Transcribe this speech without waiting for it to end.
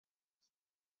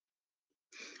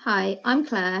Hi, I'm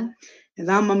Claire.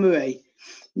 And I'm Annemarie.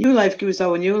 New Life gives us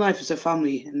our new life as a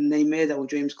family, and they made our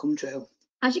dreams come true.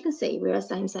 As you can see, we're a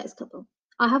same-sex couple.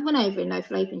 I have one over in no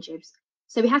fallopian tubes,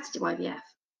 so we had to do IVF.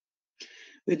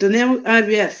 We've done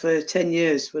IVF for 10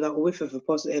 years without a whiff of a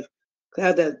positive.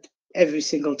 Claire had every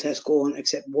single test going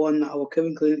except one that our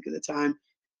current clinic at the time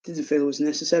didn't feel was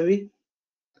necessary.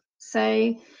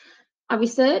 So I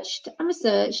researched and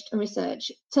researched and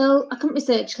researched till I couldn't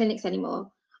research clinics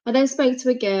anymore. I then spoke to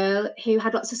a girl who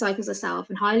had lots of cycles herself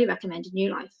and highly recommended New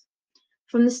Life.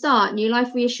 From the start, New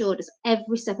Life reassured us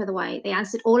every step of the way. They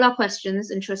answered all our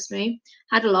questions and, trust me,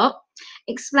 had a lot.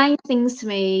 Explained things to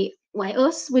me,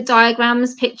 with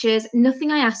diagrams, pictures.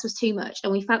 Nothing I asked was too much,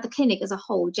 and we felt the clinic as a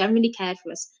whole generally cared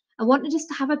for us and wanted us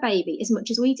to have a baby as much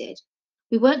as we did.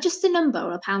 We weren't just a number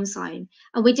or a pound sign,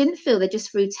 and we didn't feel they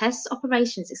just threw tests,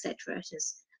 operations, etc. at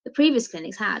us. The previous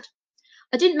clinics had.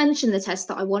 I didn't mention the test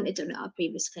that I wanted done at our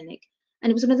previous clinic, and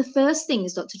it was one of the first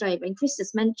things Dr. Draper and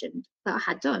Christus mentioned that I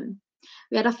had done.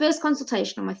 We had our first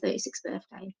consultation on my 36th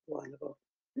birthday. Wonderful.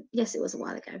 Yes, it was a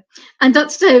while ago. And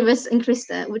Dr. Davis and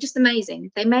Krista were just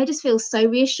amazing. They made us feel so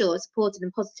reassured, supported,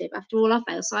 and positive after all our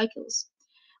failed cycles.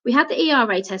 We had the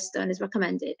ERA test done as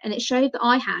recommended, and it showed that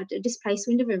I had a displaced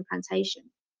window implantation.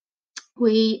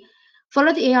 We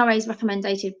followed the ERA's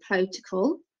recommended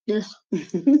protocol,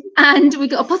 and we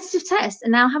got a positive test,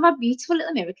 and now have our beautiful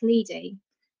little miracle ED.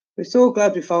 We're so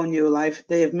glad we found New Life.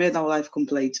 They have made our life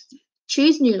complete.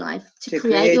 Choose New Life to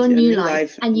create your new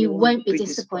life, and you won't be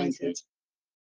disappointed. disappointed.